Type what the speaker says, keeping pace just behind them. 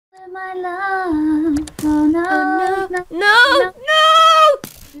My love. Oh no, Oh no, no, no, no!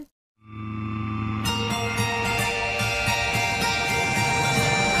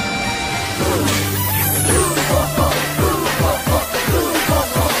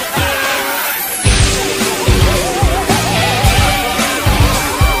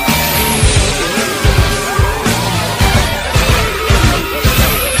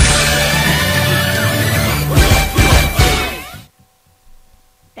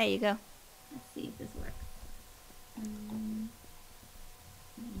 There you go. Let's see if this works.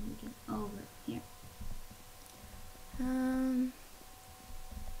 Maybe we can over here.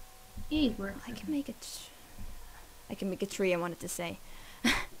 Yeah, it works. I can make it. I can make a tree. I wanted to say.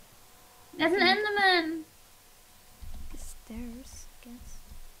 There's an Enderman. Stairs, I guess.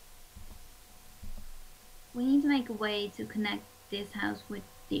 We need to make a way to connect this house with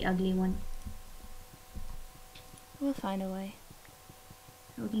the ugly one, We'll find a way.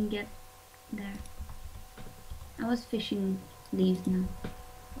 so we can get there. I was fishing leaves now.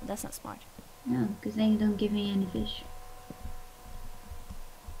 Well, that's not smart. No, because they don't give me any fish.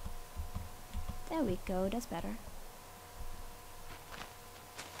 There we go. That's better.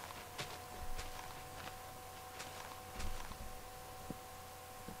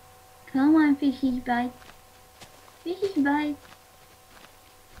 Come on, fishy bite. Fishy bite.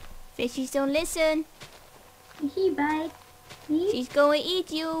 Fishies don't listen. Fishy bite. Please? She's going to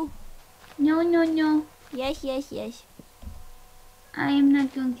eat you. No, no, no. Yes, yes, yes. I am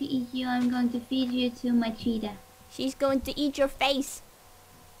not going to eat you. I'm going to feed you to my cheetah. She's going to eat your face.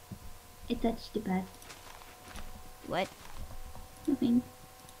 I touched the bed. What? Nothing.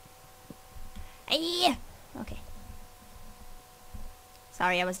 Ay! Okay.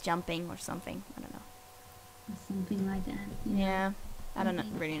 Sorry, I was jumping or something. I don't know. Or something like that. You know. Yeah. I don't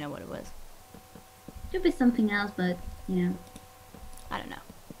Something. really know what it was. Could be something else, but, you know. I don't know.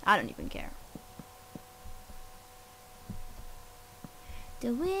 I don't even care.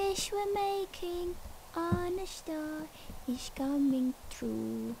 The wish we're making on a star is coming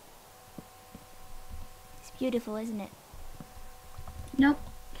true. It's beautiful, isn't it? Nope.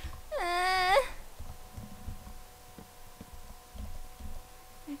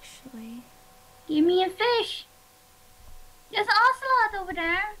 Actually, Give me a fish. There's an ocelot over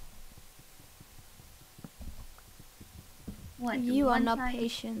there. What? the you are one not time-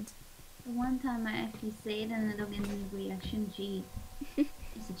 patient. The one time I actually say it and I don't get any reaction, gee.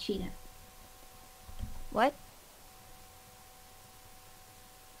 It's a cheetah. What?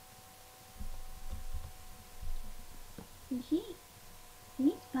 Fishy.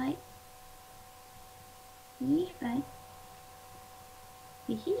 Fish bite. Fish bite.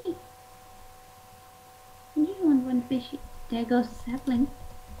 Fishy. You want one fishy. There goes the sapling.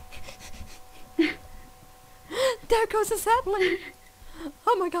 There goes a sapling!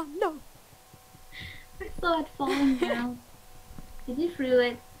 Oh my god, no! I saw it falling down. Did you throw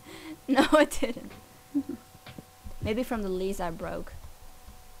it? No, I didn't. Maybe from the leaves I broke.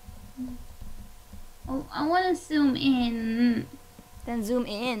 Oh, I want to zoom in. Then zoom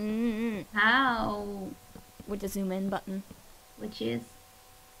in How? with the zoom in button. Which is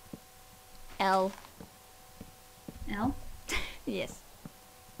L. L? Yes.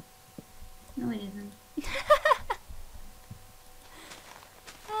 No, it isn't.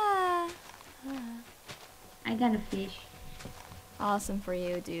 I got a fish. Awesome for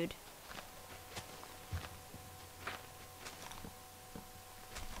you, dude.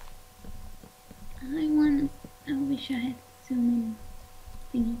 I wish I had zoom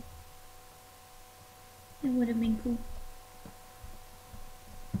in thingy. That would have been cool.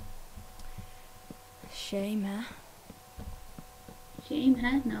 Shame, huh? Shame,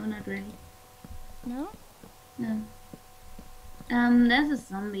 huh? No, not really. No? No. There's a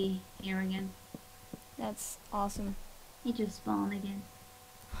zombie here again. That's awesome. He just spawned again.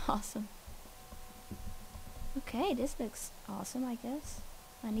 Awesome. Okay, this looks awesome, I guess.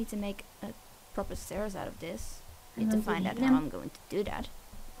 I need to make a proper stairs out of this. I Need to hope we find out need how them. I'm going to do that.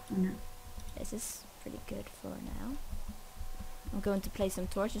 Oh no. This is pretty good for now. I'm going to place some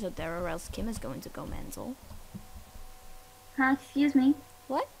torches up there or else Kim is going to go mental. Huh, excuse me.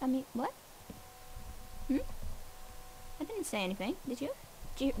 What? I mean, what? Hmm? I didn't say anything. Did you?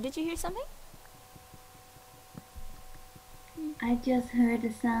 Did you hear something? I just heard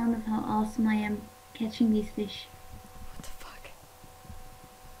the sound of how awesome I am catching these fish. What the fuck?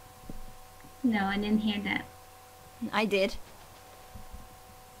 No, I didn't hear that. I did.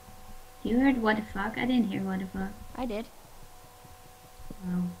 You heard what the fuck? I didn't hear what the fuck. I did.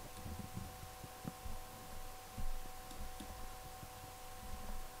 Wow.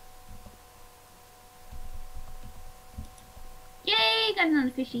 Yay! Got another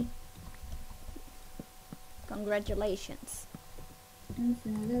fishy. Congratulations. And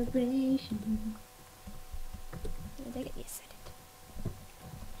celebration. Did I get? Yes, I did.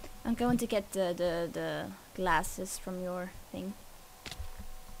 I'm going to get the glasses from your thing.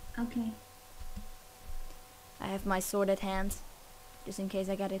 Okay. I have my sword at hand, just in case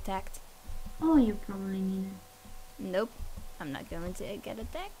I get attacked. Oh, you probably need it. Nope, I'm not going to get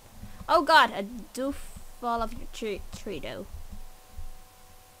attacked. Oh god, I do fall off your tree though.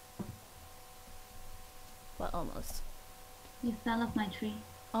 Well, almost. You fell off my tree.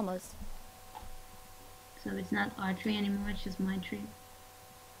 Almost. So it's not our tree anymore, it's just my tree.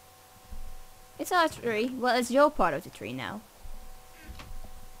 It's our tree. Well, it's your part of the tree now.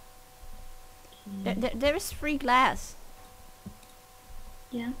 Okay. There is free glass.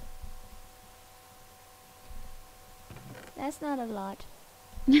 Yeah. That's not a lot.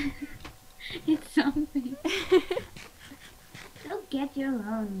 It's something. Go get your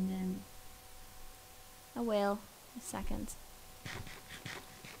own then. I will. A second.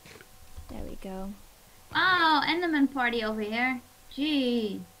 There we go. Oh, Enderman party over here.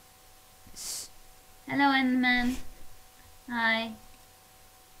 Gee. Hello, Enderman. Hi.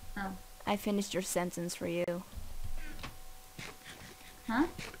 Oh. I finished your sentence for you. Huh?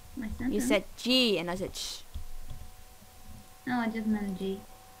 My sentence? You said G and I said sh. No, I just meant G.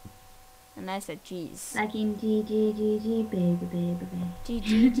 And I said G's. Like in G, G, G, G, baby, baby, baby. G,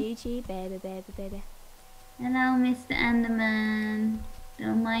 G, G, G, baby, baby, baby. Hello, Mr. Enderman.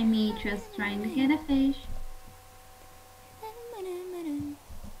 Don't mind me just trying to get a fish.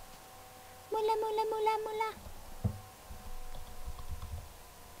 Mula, mula, mula, mula.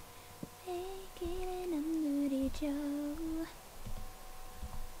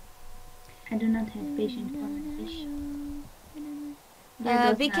 I do not have patience for the fish. There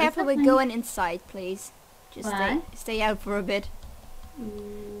goes Be my careful with sapling. going inside, please. Just Why? stay out for a bit.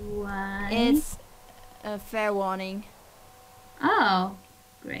 Why? It's a fair warning. Oh,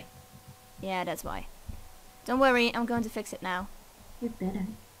 great. Yeah, that's why. Don't worry, I'm going to fix it now. You better.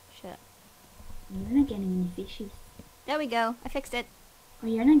 Shut up. You're not getting any fishies. There we go. I fixed it. Or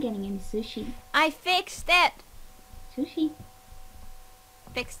you're not getting any sushi. I fixed it. Sushi?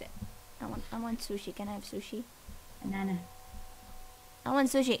 Fixed it. I want sushi. Can I have sushi? Banana. I want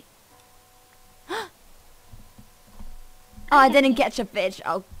sushi. Oh, I didn't catch a fish.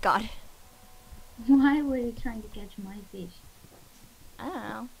 Oh god. Why were you trying to catch my fish? I don't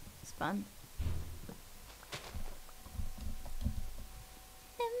know. It's fun.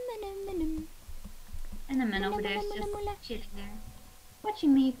 And the man over there is just chilling there,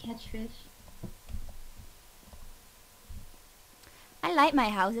 watching me catch fish. I like my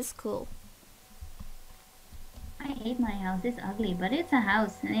house. It's cool. I hate my house. It's ugly, but it's a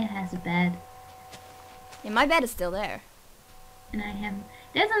house and it has a bed. Yeah, my bed is still there. And I have...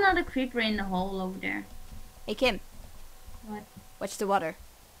 There's another creeper in the hole over there. Hey Kim, What? watch the water.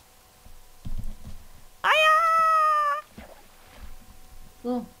 Aya!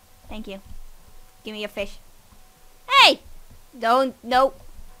 Cool. Thank you. Give me a fish. Hey! Don't, no.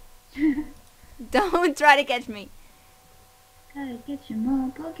 Don't try to catch me. Gotta get you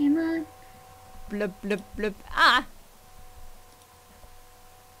more Pokemon. Blub, blub, blub. Ah!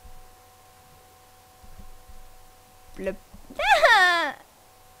 Blub.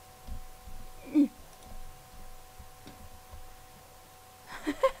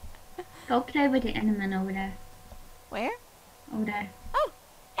 Go play with the Enderman over there. Where? Over there. Oh!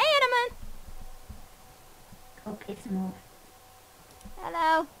 Hey, Enderman! Go piss him off.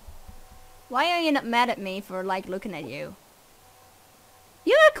 Hello. Why are you not mad at me for, like, looking at you?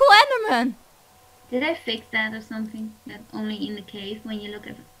 You're a cool Enderman! Did I fix that or something? That only in the cave when you look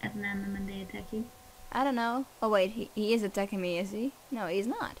at an Enderman they attack you? I don't know. Oh wait, he is attacking me, is he? No, he's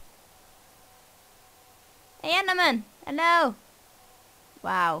not. Hey Enderman! Hello!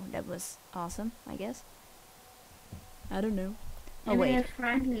 Wow, that was awesome, I guess. I don't know. Oh Maybe they're wait,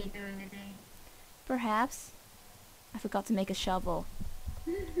 friendly during the day. perhaps. I forgot to make a shovel.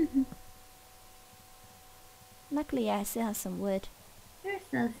 Luckily I still have some wood. You're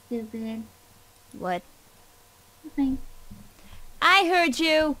so stupid. What? Nothing. I heard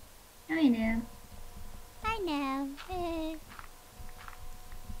you! I know. I know.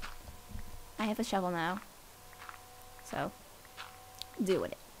 I have a shovel now. So, do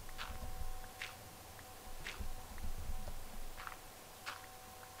with it.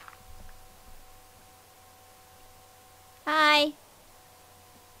 Hi.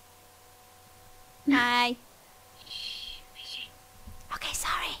 Hi. Shh, fishy. Okay,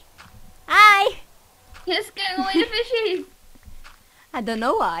 sorry. Hi. You're scaring away the fishies. I don't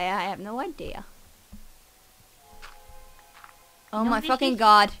know why. I have no idea. Oh No my fishes? fucking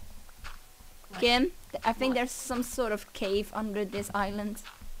god. What? Kim, I think What? there's some sort of cave under this island.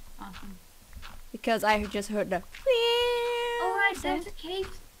 Awesome. Because I just heard the Oh right, sound. there's a cave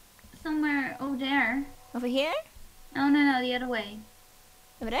somewhere over there. Over here? No, no, no, the other way.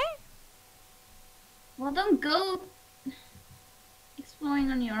 Over there? Well, don't go exploring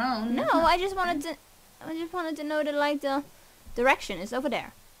on your own. No, That's not I just wanted to know the like the direction. It's over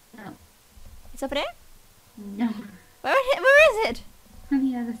there. No. It's over there? No. Where is it? On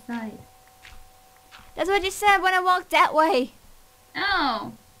the other side. That's what you said when I walked that way.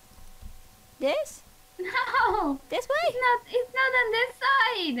 No. This? No. This way? It's not on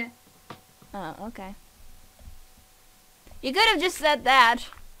this side. Oh, okay. You could have just said that.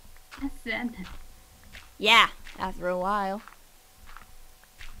 I said that. Yeah, after a while.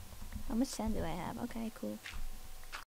 How much sand do I have? Okay, cool.